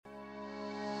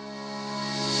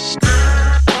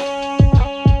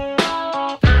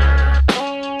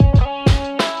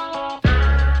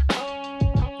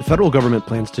federal government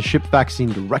plans to ship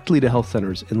vaccine directly to health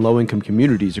centers in low-income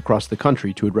communities across the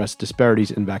country to address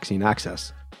disparities in vaccine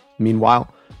access.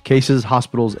 Meanwhile, cases,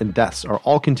 hospitals, and deaths are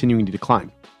all continuing to decline,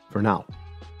 for now.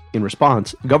 In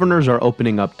response, governors are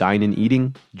opening up dine-in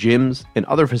eating, gyms, and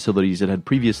other facilities that had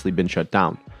previously been shut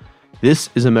down. This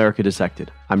is America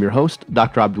Dissected. I'm your host,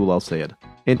 Dr. Abdul El-Sayed,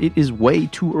 and it is way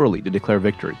too early to declare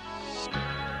victory.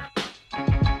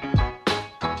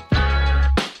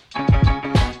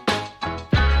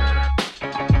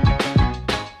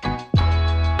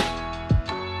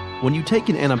 When you take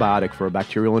an antibiotic for a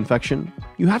bacterial infection,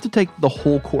 you have to take the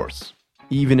whole course,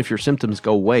 even if your symptoms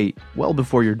go away well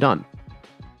before you're done.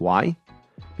 Why?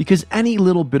 Because any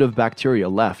little bit of bacteria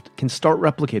left can start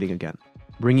replicating again,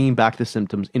 bringing back the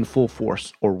symptoms in full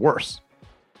force or worse.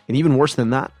 And even worse than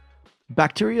that,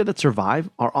 bacteria that survive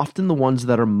are often the ones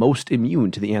that are most immune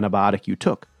to the antibiotic you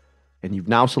took, and you've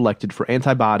now selected for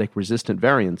antibiotic-resistant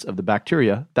variants of the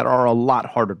bacteria that are a lot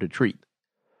harder to treat.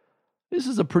 This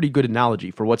is a pretty good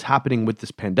analogy for what's happening with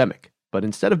this pandemic, but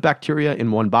instead of bacteria in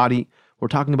one body, we're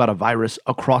talking about a virus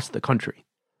across the country.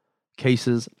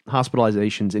 Cases,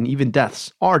 hospitalizations, and even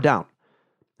deaths are down,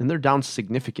 and they're down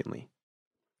significantly.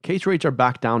 Case rates are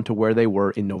back down to where they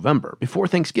were in November, before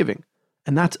Thanksgiving,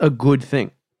 and that's a good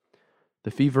thing.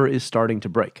 The fever is starting to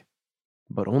break,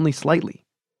 but only slightly.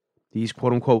 These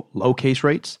quote-unquote low case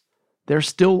rates, they're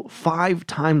still 5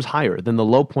 times higher than the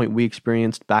low point we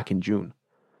experienced back in June.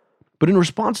 But in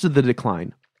response to the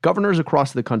decline, governors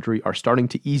across the country are starting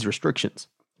to ease restrictions.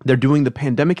 They're doing the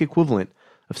pandemic equivalent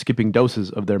of skipping doses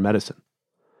of their medicine.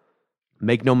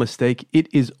 Make no mistake, it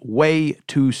is way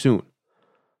too soon.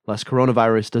 Less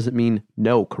coronavirus doesn't mean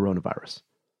no coronavirus.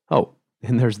 Oh,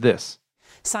 and there's this.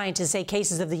 Scientists say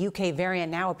cases of the UK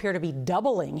variant now appear to be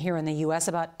doubling here in the U.S.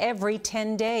 about every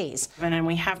 10 days. And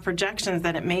we have projections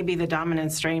that it may be the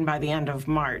dominant strain by the end of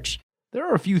March. There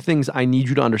are a few things I need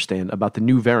you to understand about the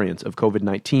new variants of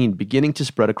COVID-19 beginning to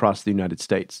spread across the United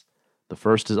States. The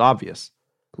first is obvious.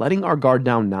 Letting our guard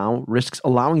down now risks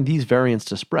allowing these variants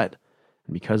to spread.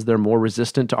 And because they're more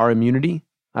resistant to our immunity,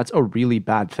 that's a really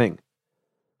bad thing.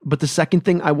 But the second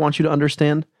thing I want you to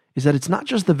understand is that it's not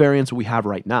just the variants we have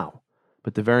right now,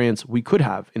 but the variants we could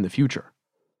have in the future.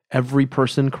 Every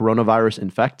person coronavirus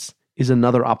infects is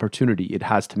another opportunity it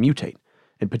has to mutate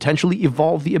and potentially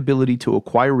evolve the ability to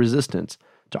acquire resistance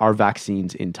to our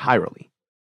vaccines entirely.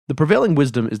 The prevailing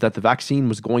wisdom is that the vaccine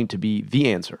was going to be the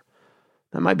answer.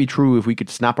 That might be true if we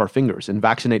could snap our fingers and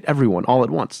vaccinate everyone all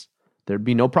at once. There'd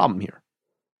be no problem here.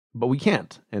 But we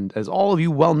can't, and as all of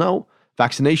you well know,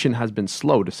 vaccination has been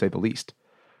slow to say the least.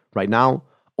 Right now,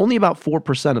 only about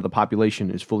 4% of the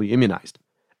population is fully immunized,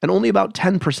 and only about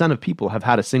 10% of people have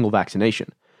had a single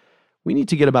vaccination. We need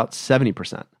to get about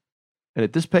 70%. And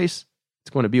at this pace, it's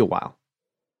going to be a while.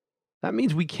 That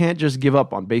means we can't just give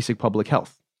up on basic public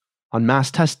health, on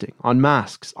mass testing, on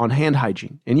masks, on hand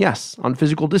hygiene, and yes, on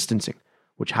physical distancing,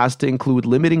 which has to include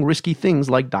limiting risky things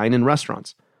like dine-in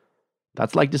restaurants.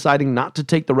 That's like deciding not to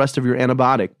take the rest of your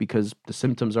antibiotic because the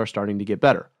symptoms are starting to get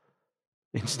better.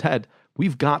 Instead,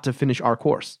 we've got to finish our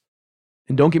course.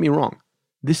 And don't get me wrong,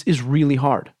 this is really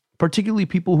hard, particularly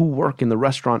people who work in the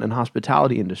restaurant and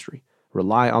hospitality industry,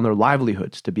 rely on their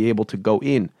livelihoods to be able to go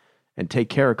in and take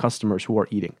care of customers who are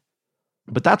eating.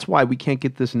 But that's why we can't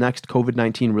get this next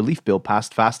COVID-19 relief bill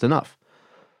passed fast enough.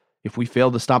 If we fail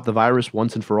to stop the virus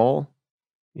once and for all,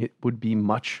 it would be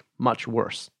much, much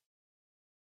worse.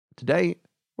 Today,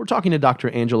 we're talking to Dr.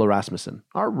 Angela Rasmussen,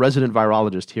 our resident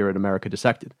virologist here at America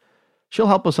Dissected. She'll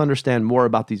help us understand more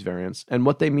about these variants and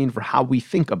what they mean for how we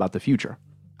think about the future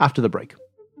after the break.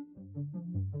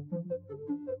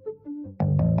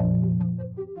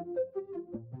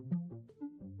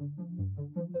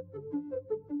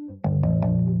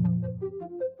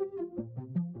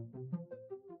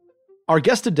 Our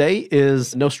guest today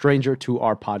is no stranger to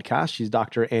our podcast. She's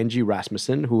Dr. Angie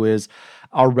Rasmussen, who is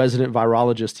our resident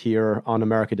virologist here on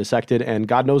America Dissected, and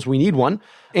God knows we need one.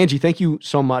 Angie, thank you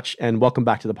so much, and welcome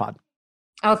back to the pod.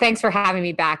 Oh, thanks for having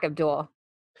me back, Abdul.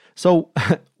 So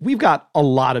we've got a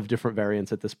lot of different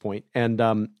variants at this point,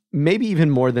 and maybe even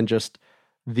more than just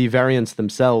the variants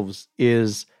themselves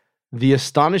is the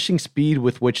astonishing speed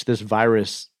with which this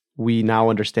virus, we now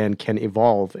understand, can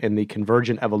evolve and the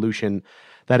convergent evolution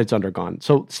that it's undergone.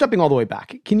 So stepping all the way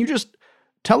back, can you just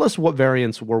tell us what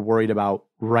variants we're worried about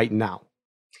right now?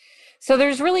 So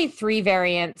there's really 3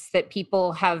 variants that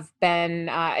people have been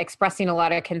expressing a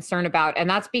lot of concern about. And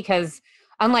that's because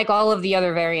unlike all of the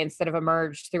other variants that have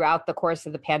emerged throughout the course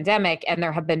of the pandemic, and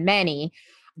there have been many,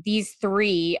 these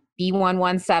 3,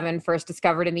 B.1.1.7 first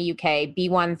discovered in the UK,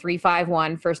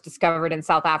 B.1.351 first discovered in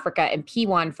South Africa, and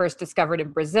P.1 first discovered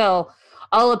in Brazil,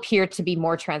 all appear to be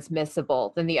more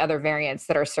transmissible than the other variants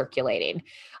that are circulating,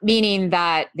 meaning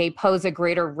that they pose a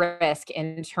greater risk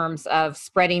in terms of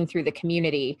spreading through the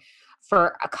community.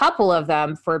 For a couple of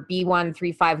them, for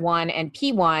B.1.351 and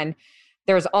P1,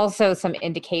 there's also some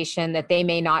indication that they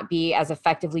may not be as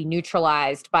effectively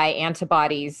neutralized by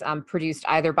antibodies produced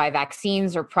either by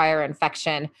vaccines or prior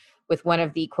infection with one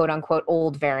of the quote unquote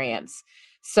old variants.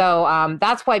 So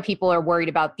that's why people are worried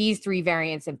about these three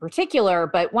variants in particular.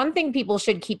 But one thing people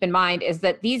should keep in mind is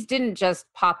that these didn't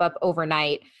just pop up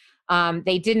overnight.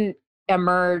 They didn't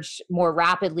emerge more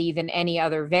rapidly than any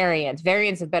other variant.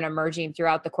 Variants have been emerging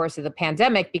throughout the course of the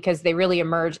pandemic because they really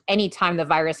emerge anytime the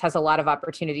virus has a lot of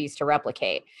opportunities to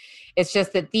replicate. It's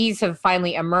just that these have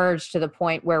finally emerged to the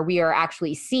point where we are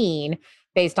actually seeing,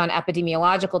 based on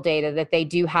epidemiological data, that they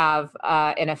do have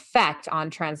an effect on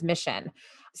transmission.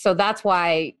 So that's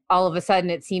why all of a sudden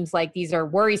it seems like these are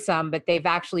worrisome, but they've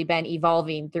actually been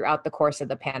evolving throughout the course of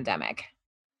the pandemic.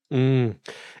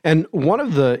 And one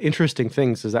of the interesting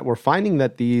things is that we're finding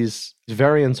that these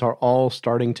variants are all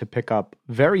starting to pick up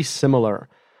very similar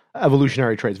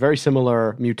evolutionary traits, very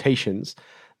similar mutations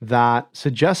that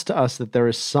suggest to us that there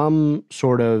is some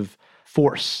sort of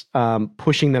force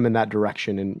pushing them in that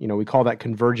direction. And, we call that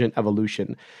convergent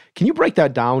evolution. Can you break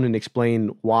that down and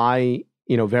explain why,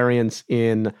 variants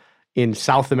in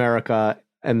South America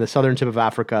and the southern tip of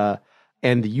Africa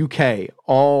and the UK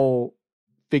all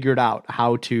figured out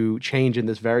how to change in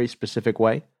this very specific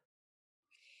way?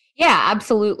 Yeah,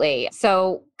 absolutely.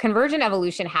 So convergent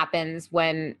evolution happens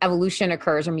when evolution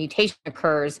occurs or mutation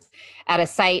occurs at a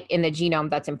site in the genome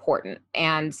that's important.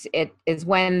 And it is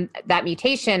when that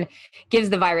mutation gives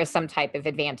the virus some type of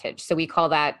advantage. So we call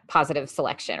that positive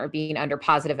selection or being under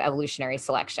positive evolutionary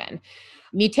selection.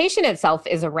 Mutation itself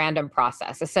is a random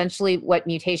process. Essentially, what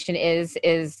mutation is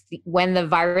when the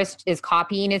virus is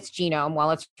copying its genome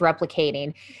while it's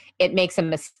replicating, it makes a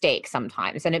mistake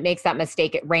sometimes, and it makes that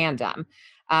mistake at random.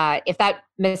 If that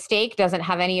mistake doesn't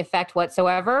have any effect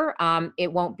whatsoever,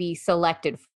 it won't be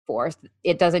selected for.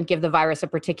 It doesn't give the virus a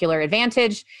particular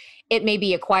advantage. It may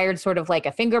be acquired sort of like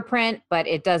a fingerprint, but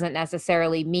it doesn't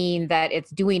necessarily mean that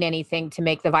it's doing anything to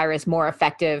make the virus more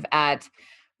effective at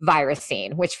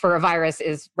virusing, which for a virus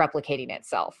is replicating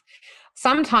itself.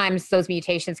 Sometimes those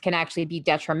mutations can actually be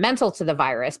detrimental to the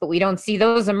virus, but we don't see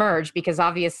those emerge because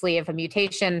obviously if a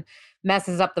mutation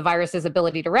messes up the virus's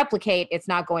ability to replicate, it's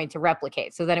not going to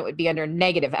replicate. So then it would be under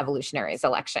negative evolutionary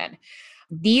selection.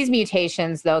 These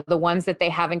mutations, though, the ones that they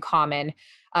have in common,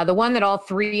 the one that all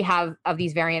three of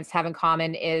these variants have in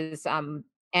common is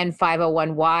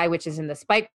N501Y, which is in the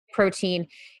spike protein.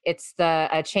 It's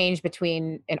a change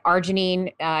between an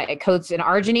arginine. It codes an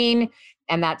arginine,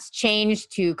 and that's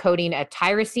changed to coding a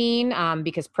tyrosine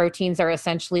because proteins are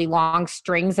essentially long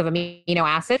strings of amino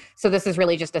acids. So this is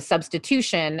really just a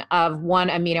substitution of one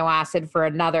amino acid for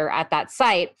another at that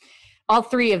site. All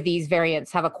three of these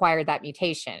variants have acquired that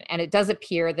mutation, and it does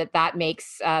appear that that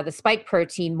makes the spike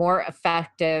protein more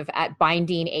effective at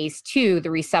binding ACE2,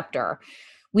 the receptor.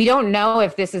 We don't know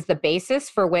if this is the basis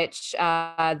for which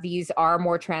these are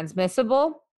more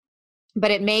transmissible, but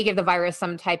it may give the virus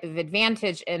some type of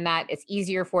advantage in that it's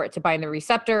easier for it to bind the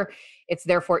receptor. It's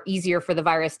therefore easier for the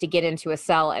virus to get into a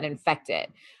cell and infect it.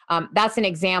 That's an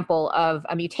example of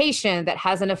a mutation that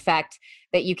has an effect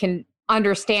that you can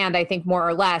understand, I think, more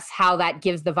or less how that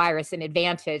gives the virus an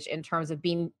advantage in terms of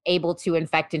being able to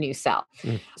infect a new cell.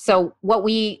 So what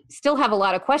we still have a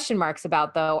lot of question marks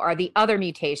about, though, are the other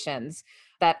mutations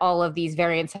that all of these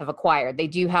variants have acquired. They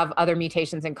do have other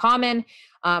mutations in common.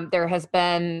 There has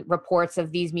been reports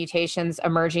of these mutations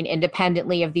emerging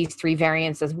independently of these three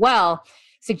variants as well,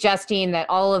 suggesting that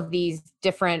all of these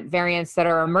different variants that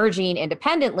are emerging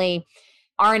independently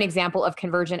are an example of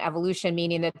convergent evolution,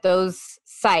 meaning that those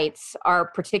sites are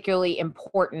particularly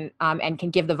important and can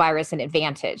give the virus an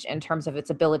advantage in terms of its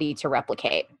ability to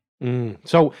replicate.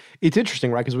 So it's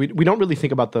interesting, right? Because we don't really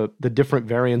think about the different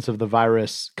variants of the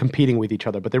virus competing with each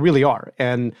other, but they really are.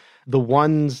 And the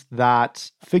ones that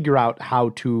figure out how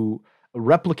to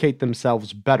replicate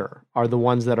themselves better are the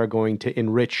ones that are going to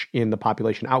enrich in the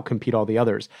population, outcompete all the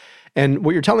others. And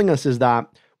what you're telling us is that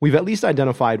we've at least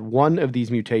identified one of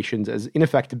these mutations as, in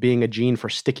effect, being a gene for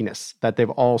stickiness that they've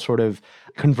all sort of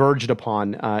converged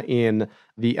upon in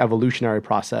the evolutionary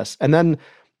process. And then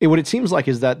what it seems like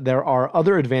is that there are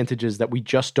other advantages that we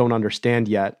just don't understand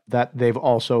yet that they've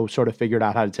also sort of figured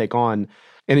out how to take on.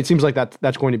 And it seems like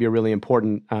that's going to be a really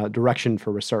important direction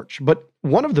for research. But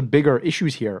one of the bigger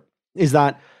issues here is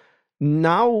that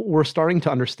now we're starting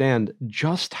to understand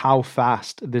just how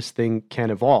fast this thing can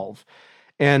evolve.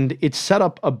 And it's set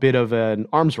up a bit of an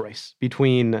arms race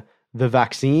between the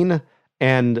vaccine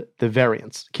and the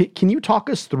variants. Can you talk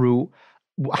us through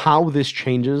how this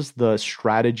changes the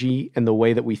strategy and the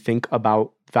way that we think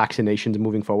about vaccinations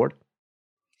moving forward?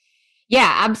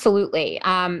 Yeah, absolutely.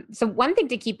 So one thing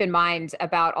to keep in mind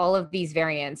about all of these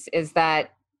variants is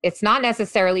that it's not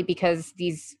necessarily because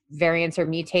these variants are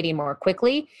mutating more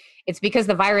quickly. It's because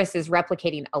the virus is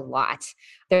replicating a lot.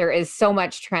 There is so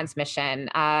much transmission.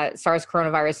 SARS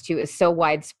coronavirus 2 is so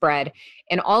widespread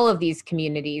in all of these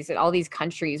communities, in all these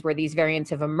countries where these variants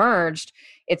have emerged.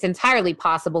 It's entirely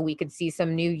possible we could see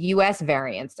some new US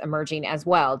variants emerging as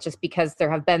well, just because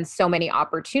there have been so many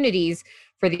opportunities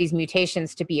for these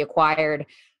mutations to be acquired,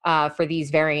 for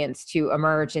these variants to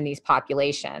emerge in these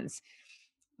populations.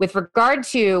 With regard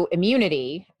to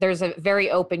immunity, there's a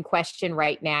very open question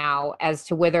right now as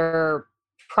to whether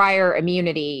prior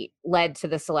immunity led to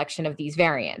the selection of these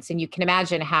variants. And you can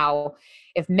imagine how,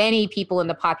 if many people in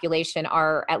the population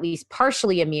are at least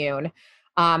partially immune,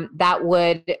 that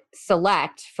would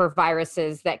select for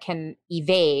viruses that can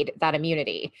evade that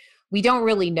immunity. We don't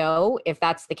really know if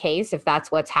that's the case, if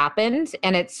that's what's happened.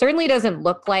 And it certainly doesn't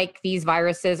look like these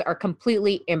viruses are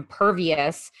completely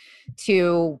impervious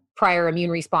to prior immune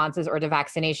responses or to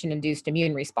vaccination-induced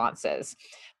immune responses.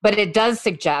 But it does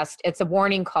suggest, it's a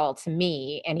warning call to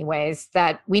me anyways,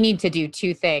 that we need to do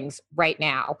two things right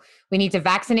now. We need to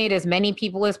vaccinate as many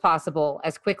people as possible,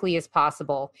 as quickly as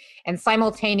possible. And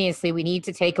simultaneously, we need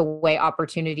to take away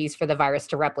opportunities for the virus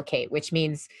to replicate, which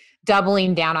means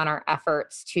doubling down on our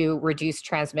efforts to reduce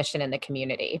transmission in the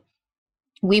community.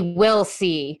 We will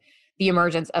see the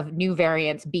emergence of new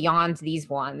variants beyond these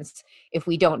ones if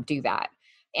we don't do that.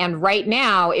 And right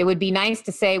now, it would be nice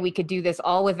to say we could do this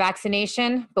all with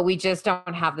vaccination, but we just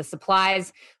don't have the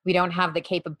supplies. We don't have the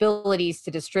capabilities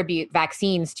to distribute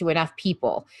vaccines to enough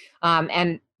people.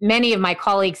 And many of my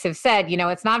colleagues have said,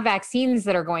 it's not vaccines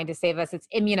that are going to save us, it's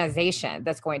immunization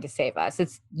that's going to save us.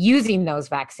 It's using those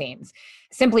vaccines.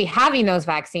 Simply having those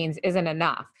vaccines isn't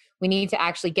enough. We need to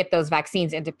actually get those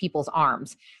vaccines into people's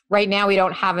arms. Right now, we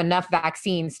don't have enough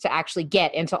vaccines to actually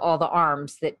get into all the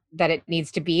arms that it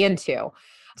needs to be into.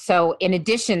 So in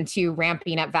addition to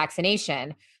ramping up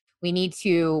vaccination, we need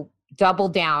to double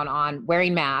down on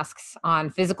wearing masks, on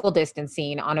physical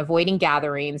distancing, on avoiding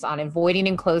gatherings, on avoiding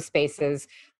enclosed spaces,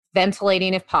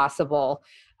 ventilating if possible,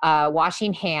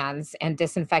 washing hands, and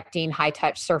disinfecting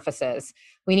high-touch surfaces.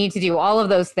 We need to do all of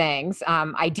those things.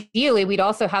 Ideally, we'd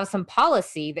also have some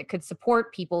policy that could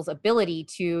support people's ability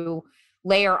to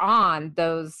layer on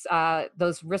those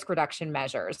risk reduction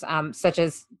measures, such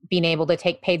as being able to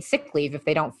take paid sick leave if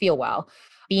they don't feel well,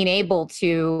 being able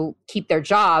to keep their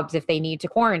jobs if they need to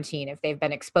quarantine, if they've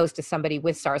been exposed to somebody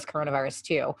with SARS coronavirus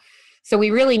 2. So we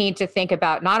really need to think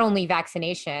about not only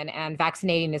vaccination and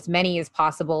vaccinating as many as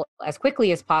possible, as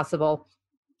quickly as possible.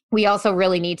 We also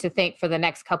really need to think for the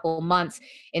next couple of months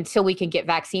until we can get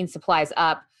vaccine supplies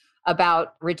up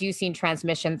about reducing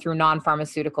transmission through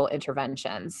non-pharmaceutical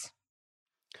interventions.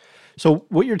 So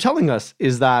what you're telling us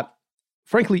is that,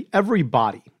 frankly, every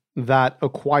body that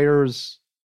acquires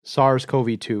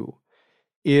SARS-CoV-2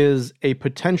 is a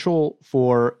potential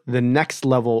for the next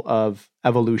level of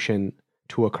evolution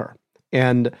to occur.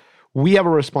 And we have a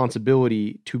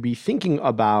responsibility to be thinking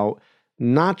about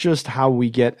not just how we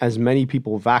get as many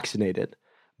people vaccinated,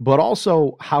 but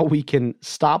also how we can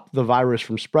stop the virus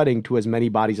from spreading to as many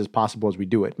bodies as possible as we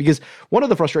do it. Because one of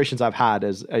the frustrations I've had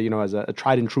as a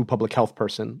tried and true public health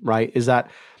person, right, is that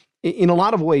in a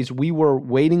lot of ways we were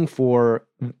waiting for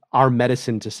our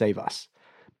medicine to save us.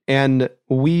 And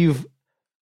we've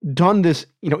done this,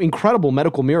 incredible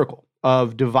medical miracle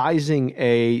of devising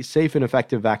a safe and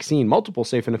effective vaccine, multiple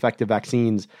safe and effective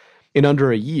vaccines in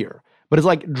under a year. But it's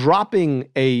like dropping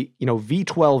a,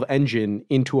 V12 engine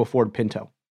into a Ford Pinto.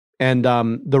 And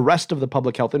the rest of the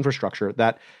public health infrastructure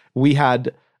that we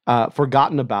had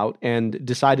forgotten about and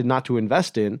decided not to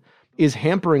invest in is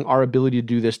hampering our ability to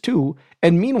do this too.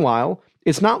 And meanwhile,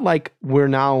 it's not like we're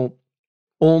now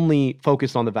only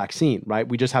focused on the vaccine, right?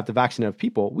 We just have to vaccinate enough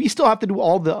people. We still have to do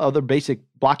all the other basic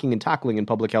blocking and tackling in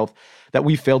public health that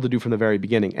we failed to do from the very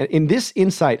beginning. And in this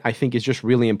insight, I think, is just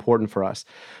really important for us.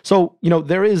 So,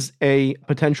 there is a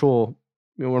potential,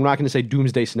 we're not going to say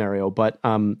doomsday scenario, but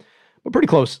we're pretty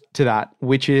close to that,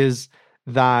 which is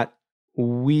that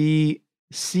we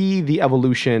see the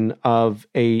evolution of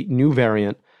a new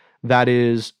variant that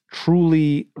is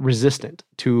truly resistant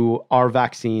to our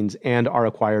vaccines and our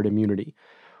acquired immunity.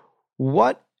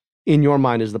 What, in your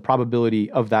mind, is the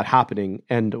probability of that happening,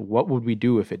 and what would we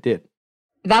do if it did?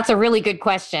 That's a really good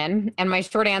question. And my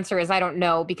short answer is I don't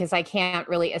know, because I can't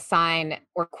really assign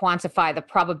or quantify the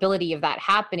probability of that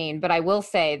happening. But I will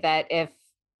say that if,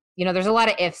 there's a lot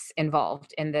of ifs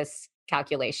involved in this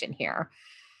calculation here.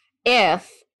 If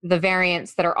the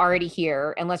variants that are already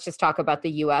here, and let's just talk about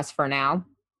the US for now,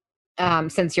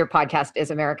 since your podcast is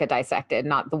America Dissected,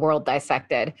 not the World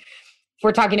Dissected. If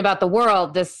we're talking about the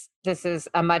world, this is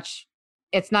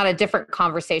it's not a different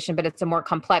conversation, but it's a more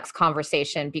complex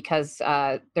conversation because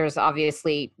there's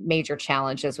obviously major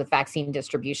challenges with vaccine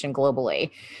distribution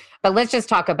globally. But let's just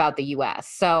talk about the US.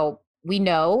 So we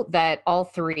know that all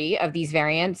three of these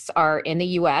variants are in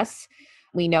the US.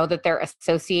 We know that they're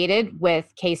associated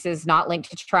with cases not linked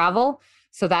to travel.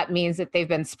 So that means that they've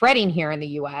been spreading here in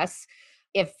the US.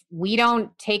 If we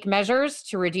don't take measures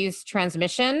to reduce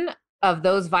transmission of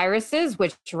those viruses,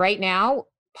 which right now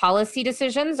policy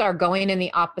decisions are going in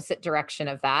the opposite direction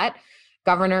of that.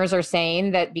 Governors are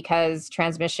saying that because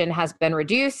transmission has been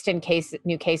reduced and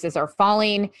new cases are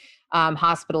falling,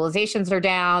 hospitalizations are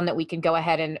down, that we can go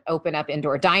ahead and open up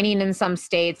indoor dining in some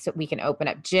states, that we can open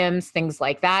up gyms, things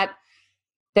like that.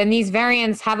 Then these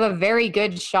variants have a very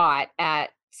good shot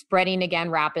at spreading again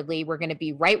rapidly. We're going to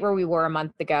be right where we were a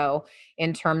month ago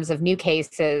in terms of new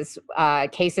cases,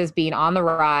 cases being on the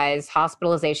rise,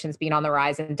 hospitalizations being on the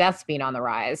rise, and deaths being on the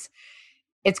rise.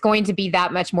 It's going to be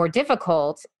that much more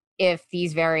difficult if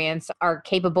these variants are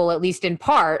capable, at least in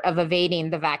part, of evading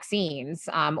the vaccines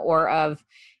or of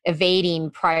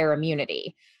evading prior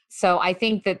immunity. So I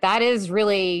think that is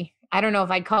really, I don't know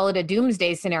if I'd call it a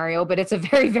doomsday scenario, but it's a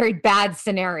very, very bad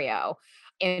scenario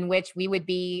in which we would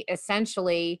be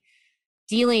essentially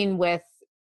dealing with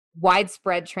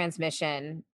widespread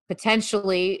transmission,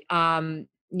 potentially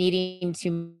needing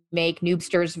to make new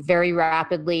boosters very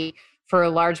rapidly for a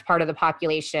large part of the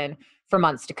population for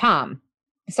months to come.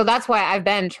 So that's why I've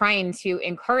been trying to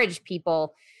encourage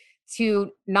people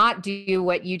to not do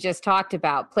what you just talked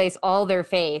about, place all their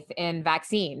faith in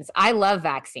vaccines. I love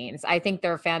vaccines. I think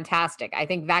they're fantastic. I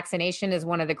think vaccination is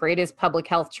one of the greatest public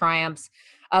health triumphs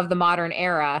of the modern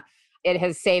era. It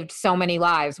has saved so many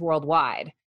lives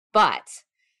worldwide. But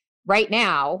right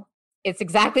now, it's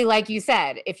exactly like you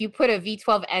said. If you put a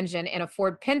V12 engine in a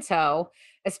Ford Pinto,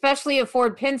 especially a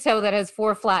Ford Pinto that has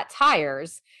 4 flat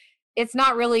tires, it's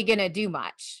not really going to do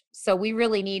much. So we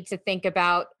really need to think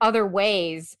about other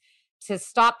ways to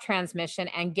stop transmission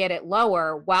and get it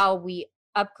lower while we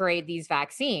upgrade these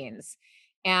vaccines.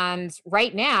 And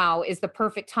right now is the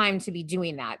perfect time to be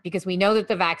doing that because we know that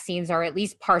the vaccines are at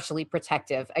least partially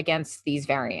protective against these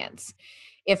variants.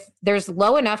 If there's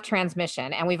low enough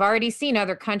transmission, and we've already seen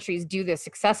other countries do this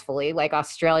successfully, like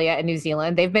Australia and New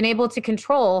Zealand, they've been able to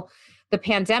control the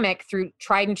pandemic through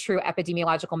tried and true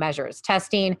epidemiological measures,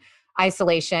 testing,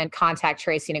 isolation, contact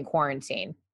tracing, and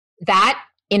quarantine. That,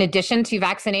 in addition to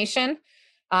vaccination,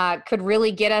 could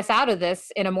really get us out of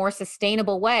this in a more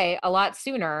sustainable way a lot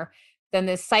sooner than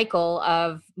this cycle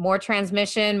of more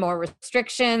transmission, more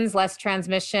restrictions, less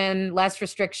transmission, less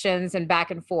restrictions, and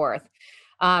back and forth.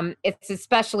 It's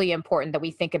especially important that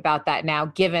we think about that now,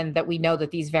 given that we know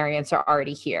that these variants are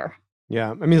already here.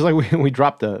 Yeah, I mean, it's like we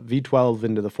dropped the V12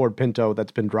 into the Ford Pinto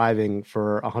that's been driving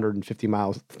for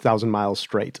 1,000 miles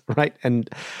straight, right? And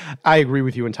I agree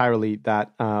with you entirely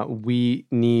that we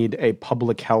need a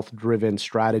public health-driven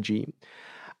strategy.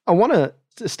 I want to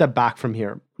step back from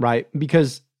here, right?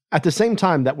 Because at the same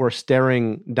time that we're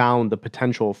staring down the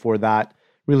potential for that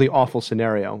really awful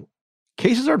scenario,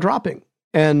 cases are dropping.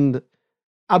 And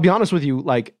I'll be honest with you,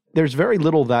 like, there's very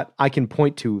little that I can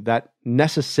point to that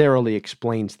necessarily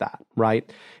explains that, right?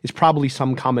 It's probably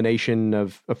some combination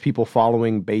of people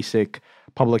following basic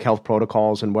public health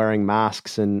protocols and wearing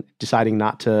masks and deciding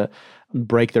not to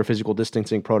break their physical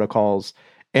distancing protocols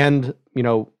and, you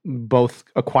know, both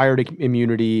acquired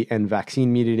immunity and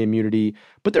vaccine-mediated immunity.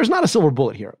 But there's not a silver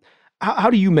bullet here. How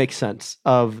do you make sense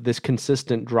of this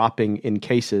consistent dropping in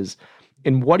cases?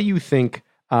 And what do you think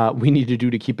we need to do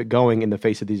to keep it going in the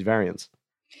face of these variants?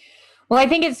 Well, I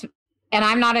think and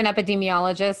I'm not an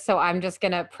epidemiologist, so I'm just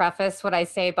going to preface what I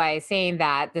say by saying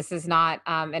that this is not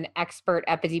an expert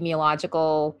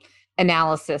epidemiological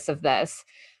analysis of this.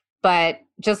 But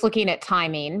just looking at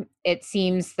timing, it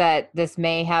seems that this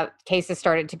may have cases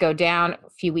started to go down a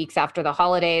few weeks after the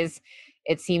holidays.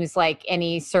 It seems like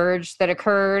any surge that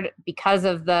occurred because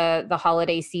of the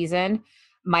holiday season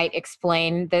might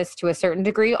explain this to a certain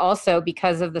degree. Also,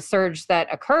 because of the surge that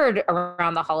occurred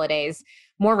around the holidays,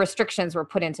 more restrictions were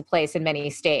put into place in many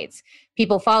states.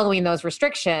 People following those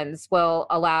restrictions will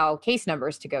allow case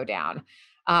numbers to go down.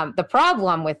 The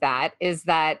problem with that is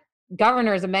that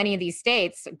governors of many of these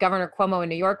states, Governor Cuomo in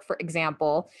New York, for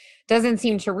example, doesn't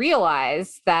seem to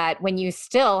realize that when you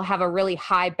still have a really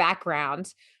high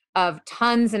background of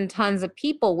tons and tons of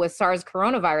people with SARS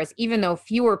coronavirus, even though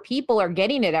fewer people are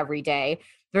getting it every day,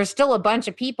 there's still a bunch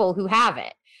of people who have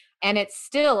it. And it's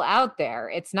still out there.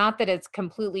 It's not that it's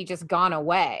completely just gone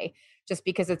away just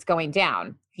because it's going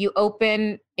down. If you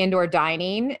open indoor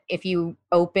dining, if you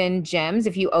open gyms,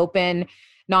 if you open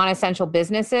non-essential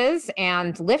businesses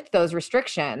and lift those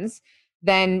restrictions,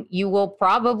 then you will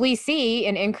probably see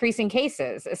an increase in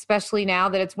cases, especially now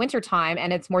that it's wintertime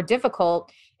and it's more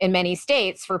difficult in many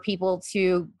states for people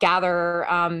to gather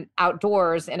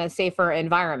outdoors in a safer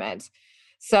environment.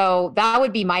 So that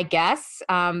would be my guess.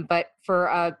 But for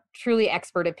a truly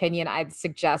expert opinion, I'd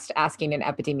suggest asking an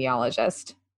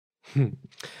epidemiologist.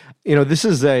 This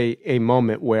is a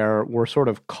moment where we're sort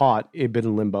of caught a bit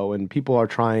in limbo and people are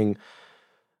trying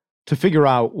to figure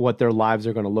out what their lives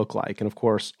are going to look like. And of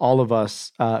course, all of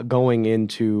us going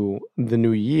into the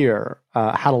new year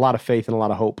had a lot of faith and a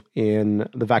lot of hope in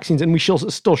the vaccines, and we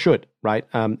still should, right?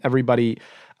 Everybody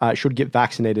should get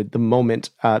vaccinated the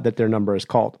moment that their number is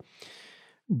called.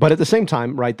 But at the same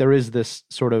time, right, there is this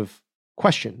sort of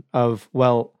question of,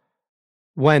 well,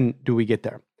 when do we get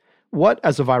there? What,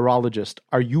 as a virologist,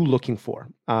 are you looking for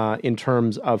in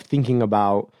terms of thinking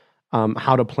about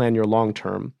how to plan your long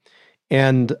term?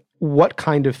 And what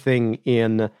kind of thing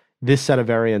in this set of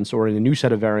variants or in a new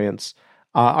set of variants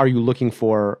are you looking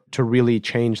for to really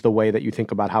change the way that you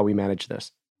think about how we manage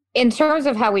this? In terms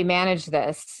of how we manage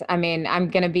this, I mean, I'm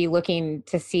going to be looking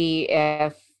to see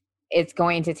if it's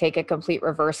going to take a complete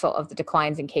reversal of the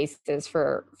declines in cases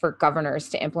for governors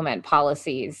to implement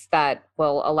policies that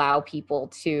will allow people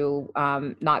to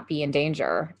not be in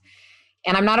danger.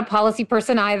 And I'm not a policy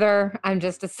person either. I'm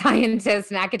just a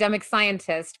scientist, an academic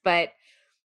scientist. But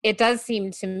it does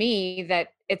seem to me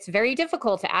that it's very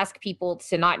difficult to ask people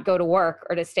to not go to work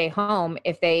or to stay home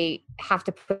if they have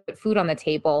to put food on the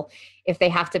table, if they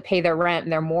have to pay their rent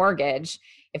and their mortgage,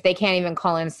 if they can't even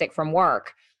call in sick from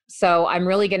work. So I'm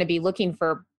really going to be looking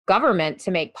for government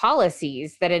to make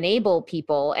policies that enable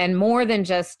people, and more than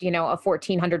just, a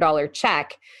 $1,400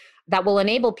 check, that will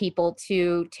enable people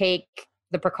to take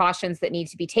the precautions that need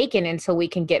to be taken until we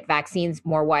can get vaccines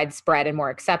more widespread and more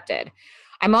accepted.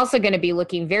 I'm also going to be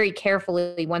looking very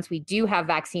carefully, once we do have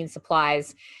vaccine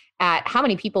supplies, at how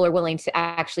many people are willing to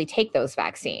actually take those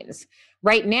vaccines.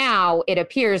 Right now, it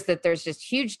appears that there's just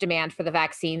huge demand for the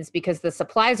vaccines because the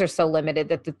supplies are so limited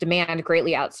that the demand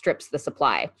greatly outstrips the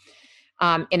supply.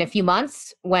 In a few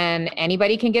months, when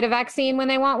anybody can get a vaccine when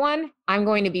they want one, I'm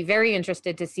going to be very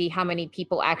interested to see how many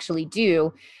people actually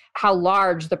do, how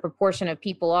large the proportion of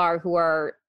people are who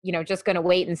are, just going to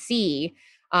wait and see,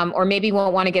 or maybe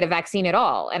won't want to get a vaccine at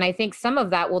all. And I think some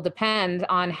of that will depend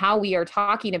on how we are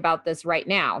talking about this right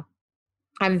now.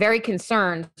 I'm very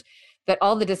concerned that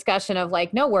all the discussion of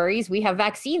no worries, we have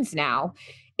vaccines now,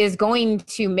 is going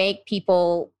to make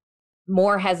people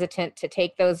more hesitant to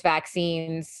take those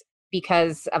vaccines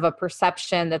because of a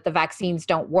perception that the vaccines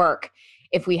don't work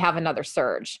if we have another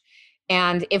surge.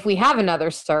 And if we have another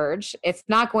surge, it's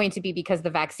not going to be because the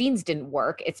vaccines didn't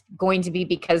work. It's going to be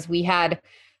because we had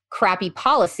crappy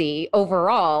policy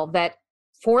overall that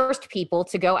forced people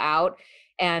to go out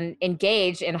and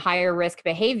engage in higher risk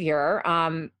behavior.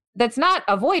 That's not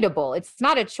avoidable. It's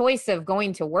not a choice of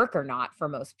going to work or not for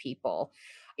most people.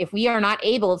 If we are not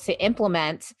able to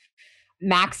implement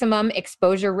maximum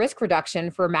exposure risk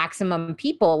reduction for maximum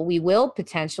people, we will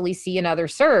potentially see another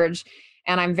surge.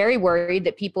 And I'm very worried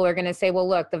that people are going to say, well,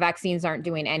 look, the vaccines aren't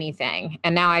doing anything.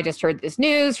 And now I just heard this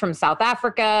news from South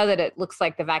Africa that it looks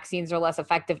like the vaccines are less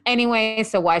effective anyway,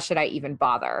 so why should I even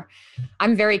bother?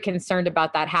 I'm very concerned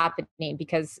about that happening,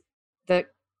 because the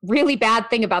really bad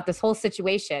thing about this whole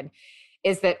situation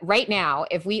is that right now,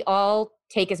 if we all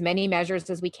take as many measures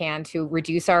as we can to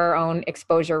reduce our own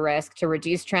exposure risk, to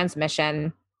reduce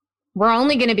transmission, we're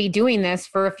only going to be doing this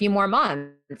for a few more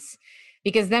months,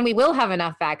 because then we will have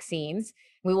enough vaccines.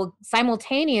 We will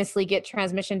simultaneously get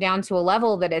transmission down to a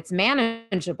level that it's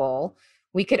manageable.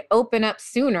 We could open up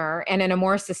sooner and in a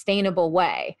more sustainable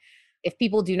way. If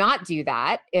people do not do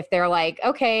that, if they're like,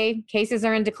 okay, cases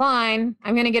are in decline,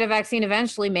 I'm going to get a vaccine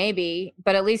eventually, maybe,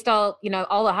 but at least all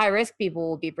the high risk people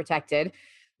will be protected,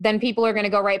 then people are going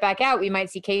to go right back out. We might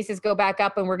see cases go back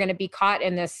up, and we're going to be caught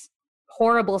in this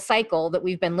horrible cycle that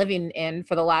we've been living in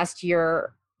for the last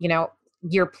year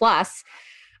plus.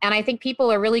 And I think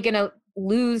people are really going to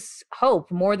lose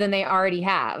hope more than they already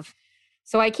have.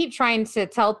 So I keep trying to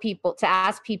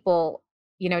ask people,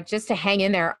 just to hang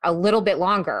in there a little bit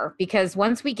longer, because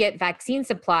once we get vaccine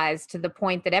supplies to the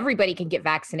point that everybody can get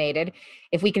vaccinated,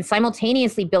 if we can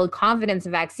simultaneously build confidence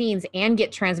in vaccines and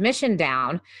get transmission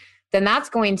down, then that's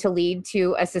going to lead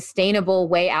to a sustainable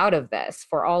way out of this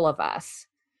for all of us.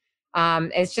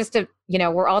 It's just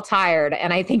we're all tired.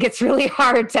 And I think it's really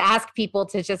hard to ask people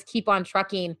to just keep on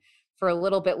trucking for a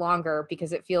little bit longer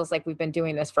because it feels like we've been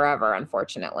doing this forever,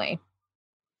 unfortunately.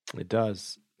 It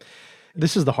does.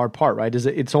 This is the hard part, right?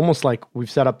 It's almost like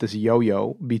we've set up this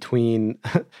yo-yo between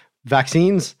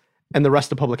vaccines and the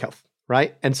rest of public health,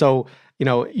 right? And so,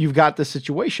 you've got this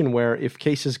situation where if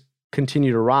cases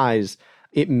continue to rise,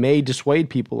 it may dissuade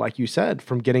people, like you said,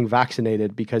 from getting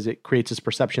vaccinated because it creates this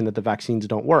perception that the vaccines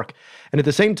don't work. And at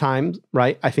the same time,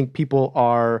 right, I think people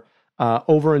are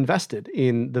overinvested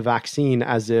in the vaccine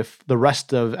as if the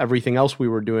rest of everything else we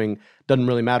were doing doesn't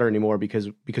really matter anymore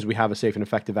because we have a safe and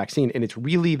effective vaccine. And it's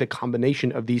really the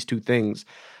combination of these two things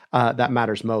that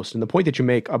matters most. And the point that you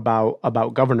make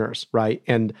about governors, right,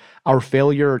 and our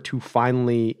failure to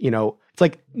finally, it's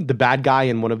like the bad guy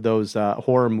in one of those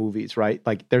horror movies, right?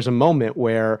 Like there's a moment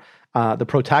where the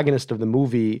protagonist of the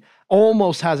movie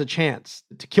almost has a chance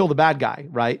to kill the bad guy,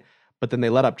 right? But then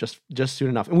they let up just soon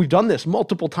enough. And we've done this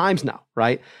multiple times now,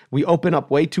 right? We open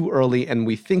up way too early and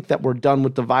we think that we're done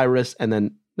with the virus, and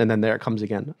then there it comes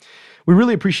again. We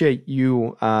really appreciate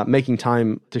you making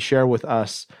time to share with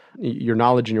us your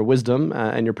knowledge and your wisdom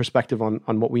and your perspective on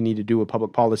what we need to do with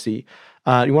public policy.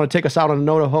 You want to take us out on a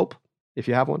note of hope, if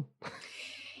you have one?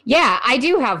 Yeah, I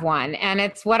do have one. And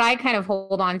it's what I kind of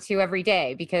hold on to every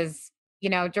day because,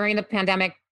 during the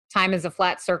pandemic, time is a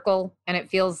flat circle, and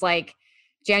it feels like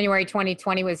January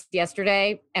 2020 was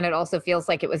yesterday, and it also feels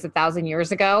like it was 1,000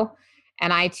 years ago.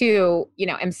 And I too,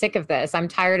 am sick of this. I'm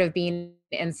tired of being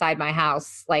inside my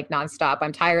house like nonstop.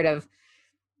 I'm tired of,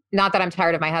 not that I'm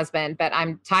tired of my husband, but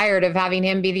I'm tired of having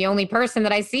him be the only person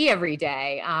that I see every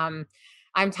day.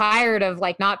 I'm tired of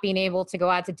not being able to go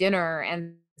out to dinner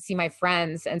and see my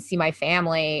friends and see my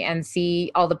family and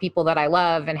see all the people that I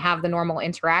love and have the normal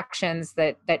interactions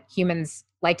that humans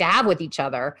like to have with each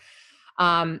other.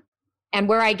 And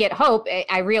where I get hope,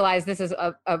 I realize this is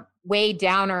a way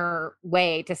downer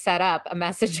way to set up a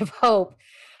message of hope.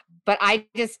 But I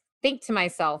just think to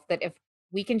myself that if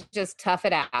we can just tough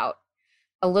it out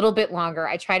a little bit longer,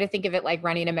 I try to think of it like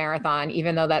running a marathon,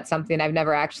 even though that's something I've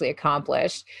never actually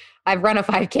accomplished. I've run a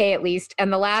 5K at least.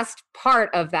 And the last part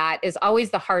of that is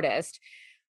always the hardest.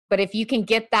 But if you can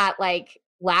get that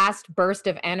last burst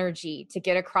of energy to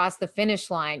get across the finish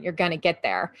line, you're going to get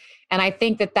there. And I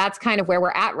think that that's kind of where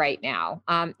we're at right now.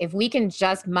 If we can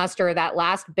just muster that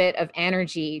last bit of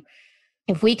energy,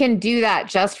 if we can do that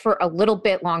just for a little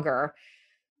bit longer,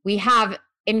 we have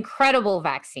incredible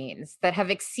vaccines that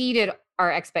have exceeded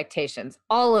our expectations.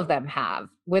 All of them have,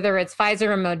 whether it's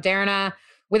Pfizer and Moderna,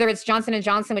 whether it's Johnson &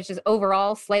 Johnson, which is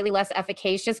overall slightly less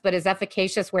efficacious, but is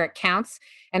efficacious where it counts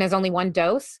and is only one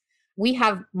dose. We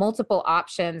have multiple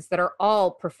options that are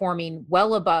all performing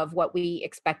well above what we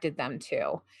expected them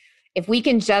to. If we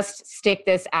can just stick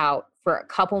this out for a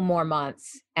couple more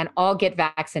months and all get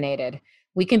vaccinated,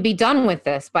 we can be done with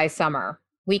this by summer.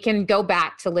 We can go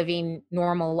back to living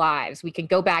normal lives. We can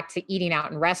go back to eating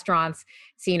out in restaurants,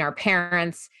 seeing our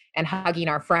parents, and hugging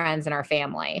our friends and our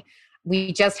family.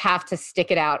 We just have to stick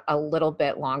it out a little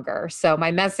bit longer. So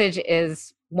my message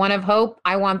is one of hope.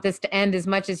 I want this to end as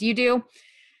much as you do.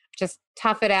 Just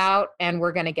tough it out, and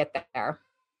we're going to get there.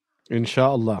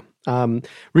 Inshallah.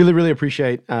 Really, really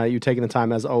appreciate you taking the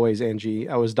time, as always, Angie.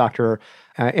 I was Dr.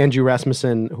 Angie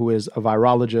Rasmussen, who is a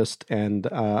virologist and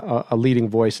a leading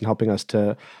voice in helping us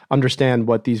to understand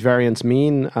what these variants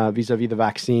mean vis-a-vis the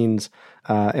vaccines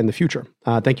in the future.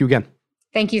 Thank you again.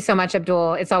 Thank you so much,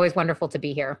 Abdul. It's always wonderful to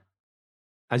be here.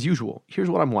 As usual, here's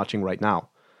what I'm watching right now.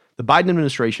 The Biden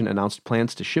administration announced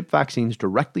plans to ship vaccines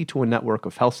directly to a network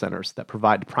of health centers that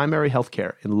provide primary health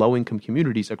care in low-income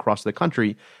communities across the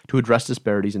country to address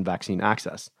disparities in vaccine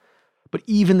access. But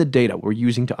even the data we're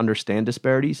using to understand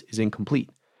disparities is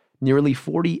incomplete. Nearly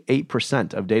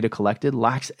 48% of data collected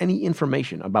lacks any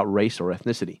information about race or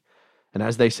ethnicity. And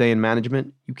as they say in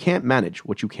management, you can't manage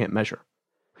what you can't measure.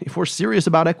 If we're serious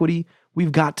about equity,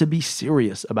 we've got to be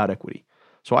serious about equity.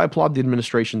 So I applaud the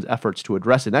administration's efforts to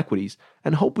address inequities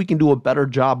and hope we can do a better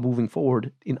job moving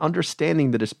forward in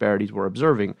understanding the disparities we're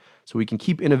observing so we can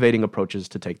keep innovating approaches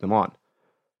to take them on.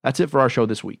 That's it for our show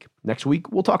this week. Next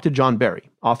week, we'll talk to John Barry,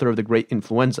 author of The Great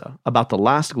Influenza, about the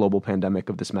last global pandemic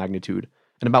of this magnitude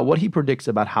and about what he predicts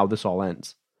about how this all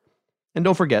ends. And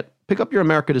don't forget, pick up your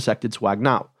America Dissected swag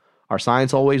now. Our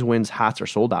Science Always Wins hats are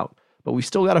sold out, but we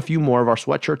still got a few more of our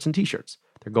sweatshirts and t-shirts.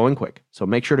 They're going quick, so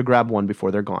make sure to grab one before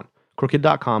they're gone.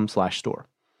 Crooked.com/store.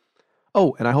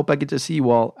 Oh, and I hope I get to see you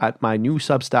all at my new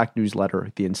Substack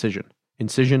newsletter, The Incision,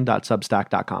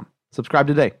 incision.substack.com. Subscribe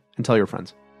today and tell your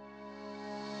friends.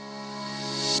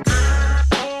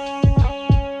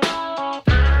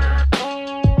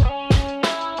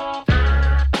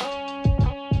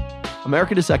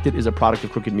 America Dissected is a product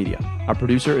of Crooked Media. Our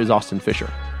producer is Austin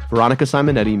Fisher. Veronica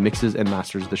Simonetti mixes and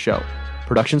masters the show.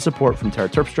 Production support from Tara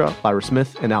Terpstra, Lyra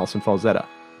Smith, and Allison Falzetta.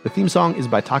 The theme song is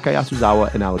by Taka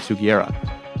Yasuzawa and Alex Sugiura.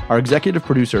 Our executive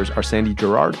producers are Sandy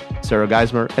Gerard, Sarah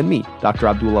Geismer, and me, Dr.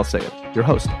 Abdul El-Sayed, your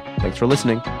host. Thanks for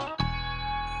listening.